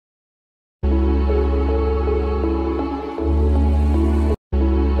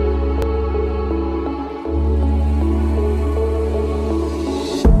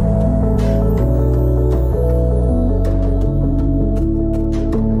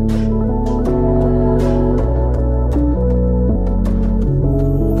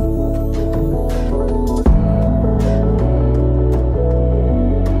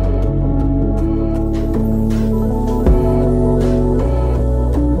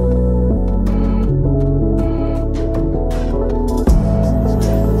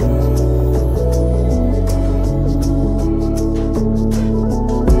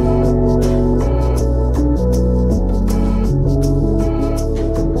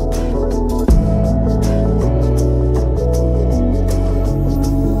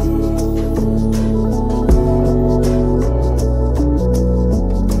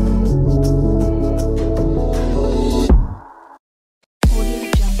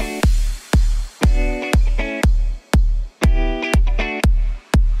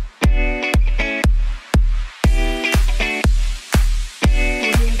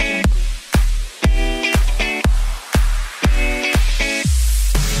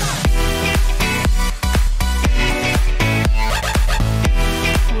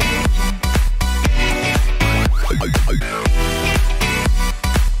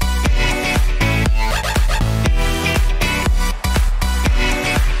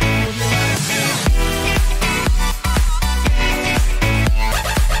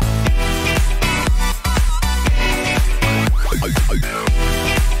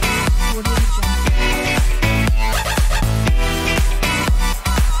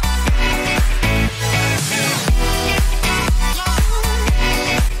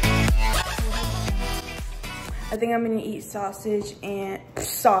think I'm gonna eat sausage.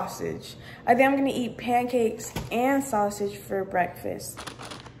 I think I'm gonna eat pancakes and sausage for breakfast.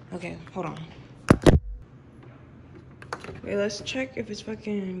 Okay, hold on. Wait, let's check if it's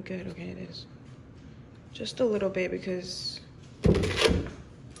fucking good. Okay, it is. Just a little bit because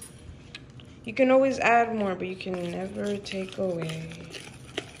you can always add more, but you can never take away.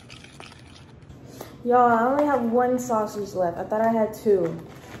 Y'all, I only have one sausage left. I thought I had 2.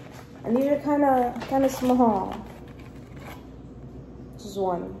 And these are kind of small. Just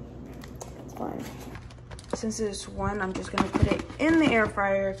 1. It's fine. Since it's 1, I'm just gonna put it in the air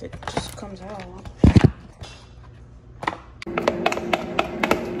fryer if it just comes out.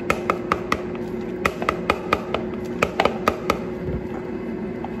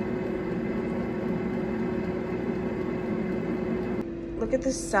 Look at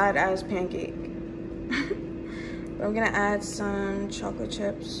this sad ass pancake. I'm gonna add some chocolate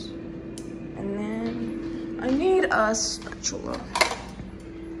chips. And then I need a spatula.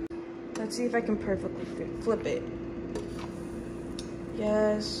 Let's see if I can perfectly flip it.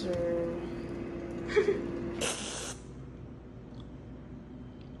 Yes, sir.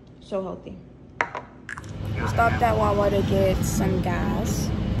 So healthy. We stopped at Wawa to get some gas.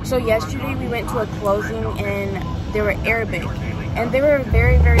 So yesterday we went to a closing and they were Arabic. And they were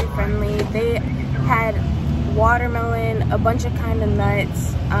very, very friendly. They had watermelon, a bunch of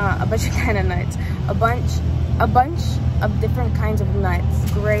nuts, a bunch of different kinds of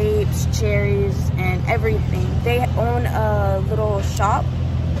nuts, grapes, cherries, and everything. They own a little shop.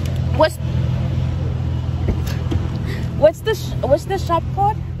 What's the shop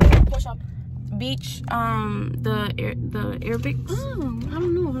called? What shop? Beach, the Arabic. Oh, I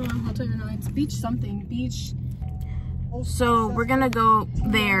don't know. Hold on, I'll tell you now. It's beach something. Beach. So we're gonna go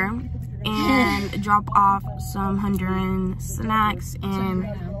there and drop off some Honduran snacks and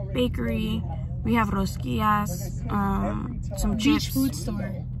bakery. We have rosquillas, some chips. Beach food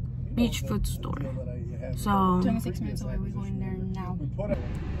store. Beach food store. So 26 minutes away. We're going there now.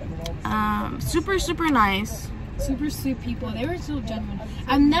 Super, super nice. Super sweet people. They were so genuine.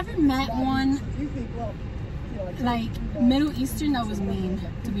 I've never met one like Middle Eastern that was mean,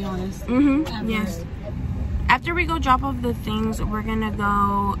 to be honest. Yes. After we go drop off the things, we're gonna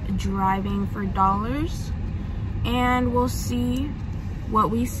go driving for dollars and we'll see what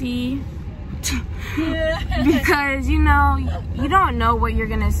we see. Because you know, you don't know what you're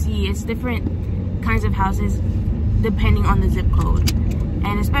gonna see. It's different kinds of houses depending on the zip code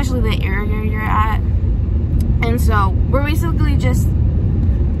and especially the area you're at. And so we're basically just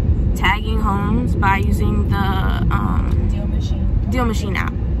tagging homes by using the Deal Machine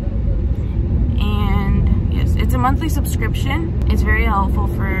app. And yes, it's a monthly subscription. It's very helpful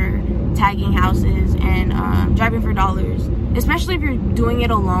for tagging houses and driving for dollars. Especially if you're doing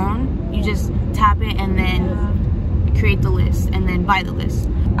it alone, you just tap it and then create the list and then buy the list.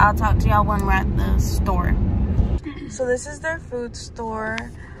 I'll talk to y'all when we're at the store. So this is their food store.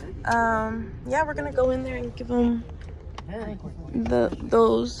 Yeah, we're gonna go in there and give them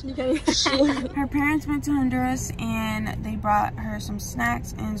those. Her parents went to Honduras and they brought her some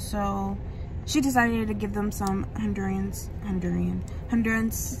snacks, and so she decided to give them some Honduran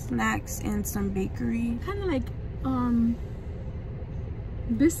snacks and some bakery. Kind of like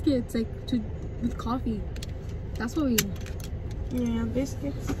biscuits, like with coffee. That's what we. Yeah,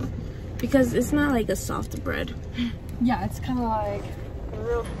 biscuits. Because it's not like a soft bread. Yeah, it's kind of like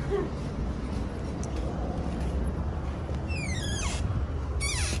real.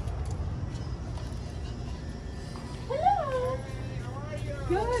 Hello.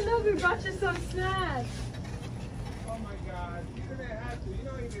 Yo, look, we brought you some snacks. Oh my God, you didn't have to. You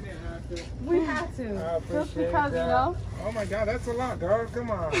know you didn't have to. We had to. I appreciate Just because, that. you know. Oh my God, that's a lot, girl. Come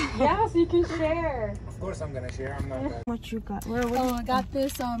on. Yeah, so you can share. Of course I'm gonna share. I'm not that. What you got? Oh, I got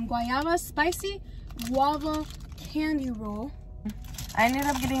this guayaba spicy guava candy roll. I ended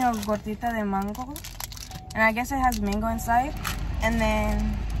up getting a gordita de mango, and I guess it has mango inside. And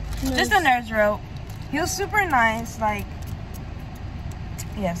then just a nerd's rope. He was super nice, like,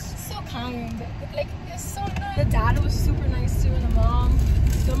 yes. So kind, like, it's so nice. The dad was super nice too, and the mom,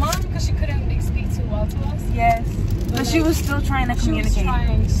 because she couldn't like, speak too well to us. Yes, but she was still trying to communicate. She was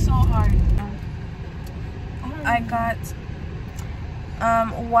trying so hard. I got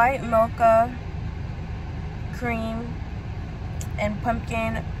white mocha cream and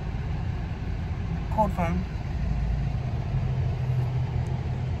pumpkin cold foam.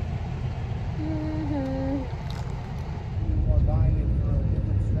 You are buying it for a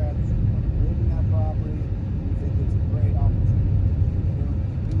different strategy. You live in that property. You think it's a great opportunity.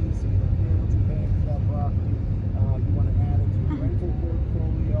 You don't hear what you're paying for that property. You want to add it to your rental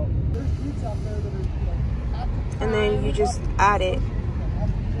portfolio. There's groups out there that are, And You just add it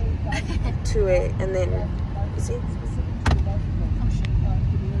to it, and then you see.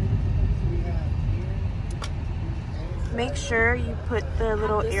 Make sure you put the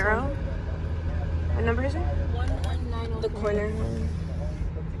little arrow. What number is it? 119. The corner one.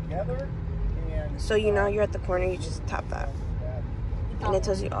 So you know you're at the corner. You just tap that, and it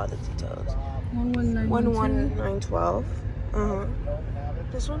tells you all the details. 11912.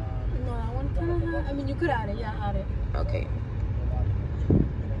 This one? No, that one kind of. I mean, you could add it. Yeah, add it. Okay.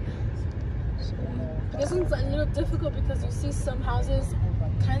 This one's a little difficult because you see some houses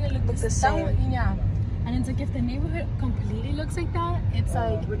kind of look the same. Yeah. And it's like if the neighborhood completely looks like that, it's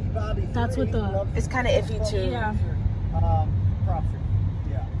like that's what the. It's kind of iffy too. Yeah.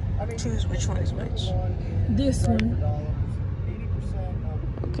 Choose which one is which. This one.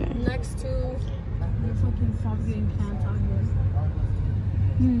 Okay. Next to the fucking propagating plants out here.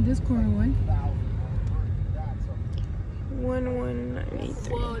 This corner one.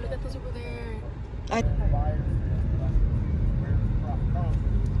 1193. Whoa! Look at this over there.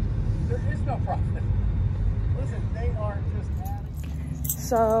 There is no profit. Listen, they are just adding.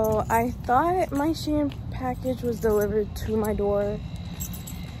 So I thought my Shein package was delivered to my door.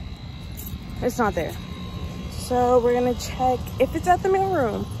 It's not there. So we're gonna check if it's at the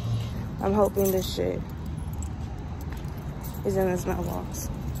mailroom. I'm hoping this shit is in this mailbox.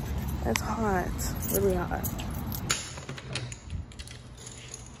 It's hot, really hot.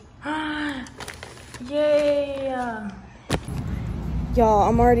 Yay! Y'all,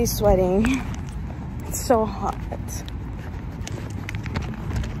 I'm already sweating. It's so hot.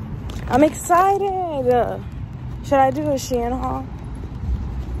 I'm excited. Should I do a Shein haul?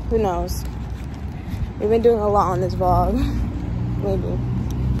 Who knows? We've been doing a lot on this vlog. Maybe.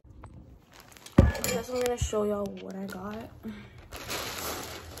 I guess I'm gonna show y'all what I got.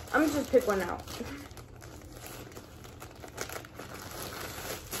 I'm gonna just pick one out.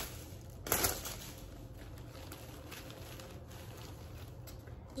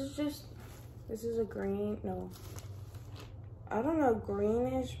 This is a green, no. I don't know,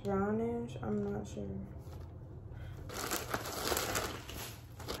 greenish, brownish, I'm not sure.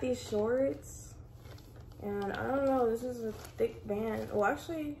 These shorts, and I don't know, this is a thick band. Oh,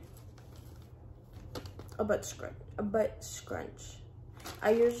 actually, a butt scrunch.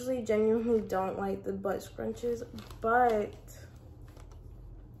 I usually genuinely don't like the butt scrunches, but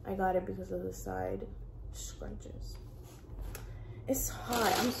I got it because of the side scrunches. It's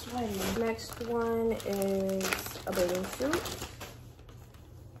hot, I'm sweating. Next one is a bathing suit.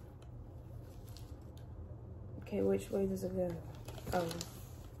 Okay, which way does it go? Oh,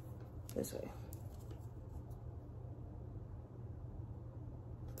 this way.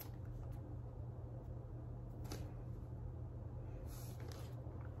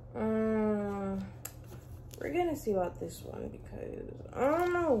 We're gonna see about this one because I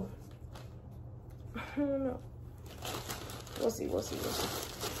don't know. We'll see.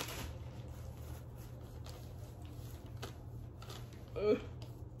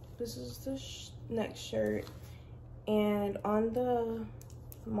 This is the next shirt, and on the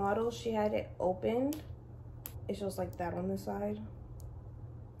model she had it opened. It shows like that on the side,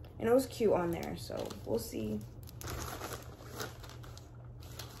 and it was cute on there, so we'll see.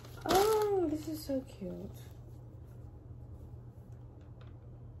 Oh, this is so cute.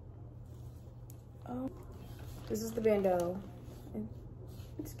 Oh, this is the bandeau.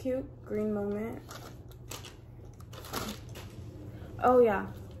 It's cute, green moment. Oh yeah,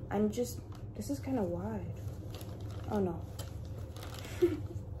 this is kind of wide. Oh no.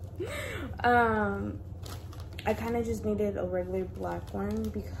 I kind of just needed a regular black one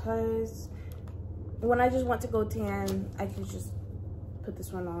because when I just want to go tan, I can just put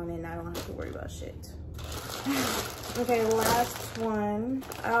this one on and I don't have to worry about shit. Okay, last one.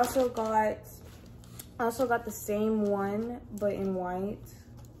 I also got the same one, but in white.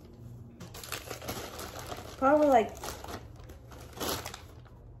 Probably like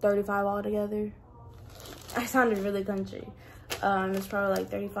 35 altogether. I sounded really country. It's probably like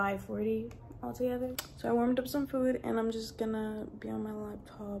 35, 40 altogether. So I warmed up some food and I'm just gonna be on my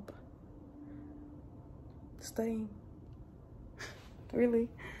laptop studying. Really.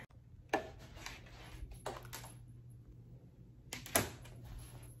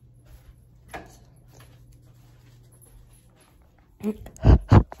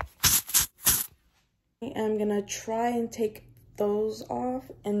 I'm gonna try and take those off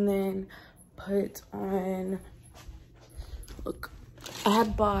and then put on, look, I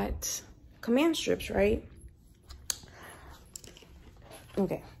had bought command strips, right?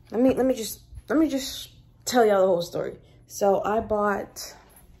 Okay, let me just tell y'all the whole story. So I bought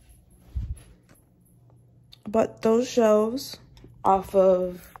bought those shelves off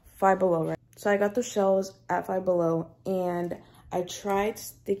of Five Below, right? So I got the shelves at Five Below, and I tried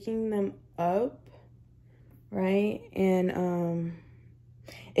sticking them up, right? And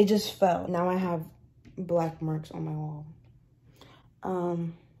it just fell. Now I have black marks on my wall.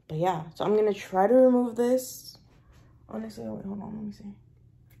 But yeah, so I'm gonna try to remove this. Honestly, wait, hold on, let me see.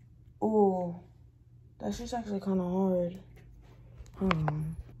 Ooh, that's just actually kind of hard. Hold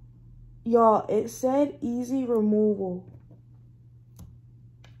on. Y'all, it said easy removal.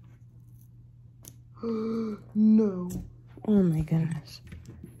 No. Oh my goodness.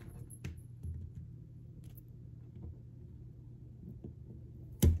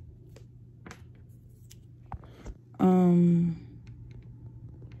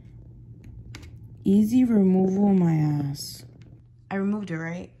 Easy removal of my ass. I removed it,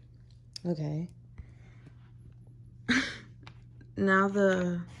 right? Okay. Now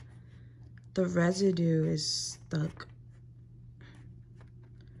the residue is stuck.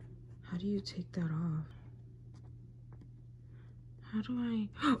 How do you take that off? How do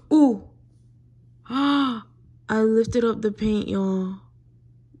I? Ooh! Ah! I lifted up the paint, y'all.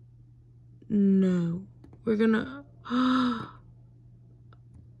 No. We're gonna...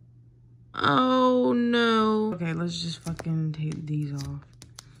 Oh, no. Okay, let's just fucking take these off.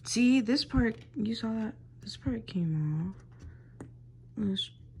 See, this part, you saw that? This part came off.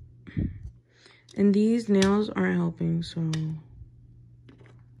 And these nails aren't helping, so...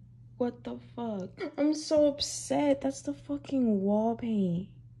 What the fuck? I'm so upset. That's the fucking wall paint.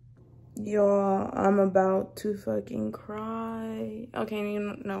 Y'all, I'm about to fucking cry. Okay,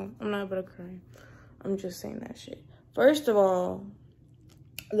 no, I'm not about to cry. I'm just saying that shit. First of all,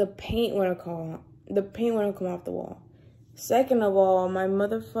 the paint wouldn't come off the wall. Second of all, my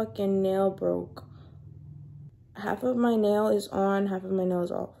motherfucking nail broke. Half of my nail is on, half of my nail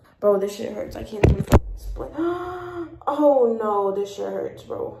is off. Bro, this shit hurts. I can't even split. Oh no, this shit hurts,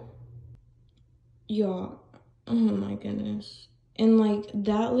 bro. Y'all, oh my goodness. And like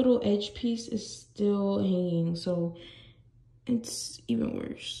that little edge piece is still hanging, so it's even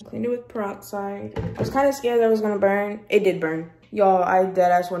worse. Cleaned it with peroxide. I was kind of scared that it was gonna burn. It did burn. Y'all, I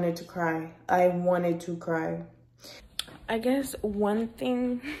deadass wanted to cry. I wanted to cry. I guess one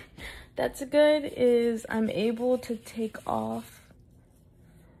thing that's good is I'm able to take off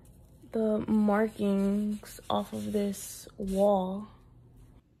the markings off of this wall.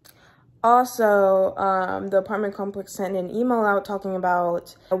 Also, the apartment complex sent an email out talking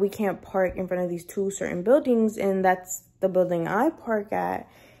about we can't park in front of these two certain buildings, and that's the building I park at.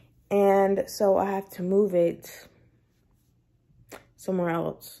 And so I have to move it somewhere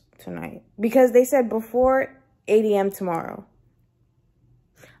else tonight because they said before 8 a.m. tomorrow.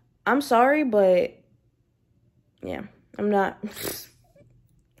 I'm sorry, but yeah, I'm not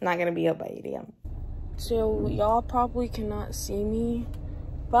gonna be up by 8 a.m. So y'all probably cannot see me,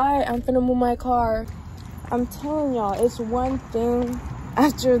 but I'm finna move my car. I'm telling y'all, it's one thing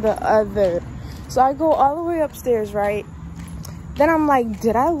after the other. So I go all the way upstairs, right? Then I'm like,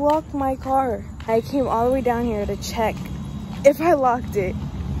 did I lock my car? I came all the way down here to check if I locked it.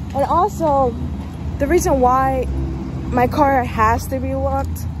 And also, the reason why my car has to be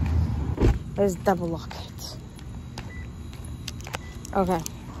locked is double lock it. Okay.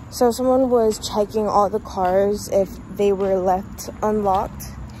 So someone was checking all the cars if they were left unlocked.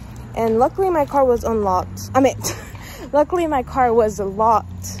 And luckily my car was unlocked. I mean, luckily my car was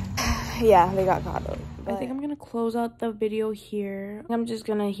locked. Yeah, they got caught up. I think I'm gonna close out the video here. I'm just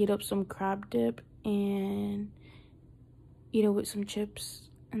gonna heat up some crab dip and eat it with some chips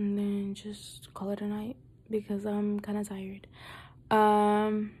and then just call it a night because I'm kind of tired.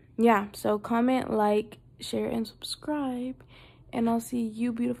 Yeah, so comment, like, share, and subscribe, and I'll see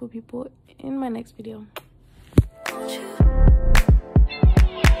you beautiful people in my next video.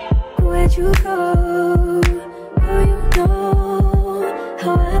 Where'd you go? Now you know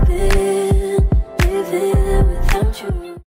how I've been living without you.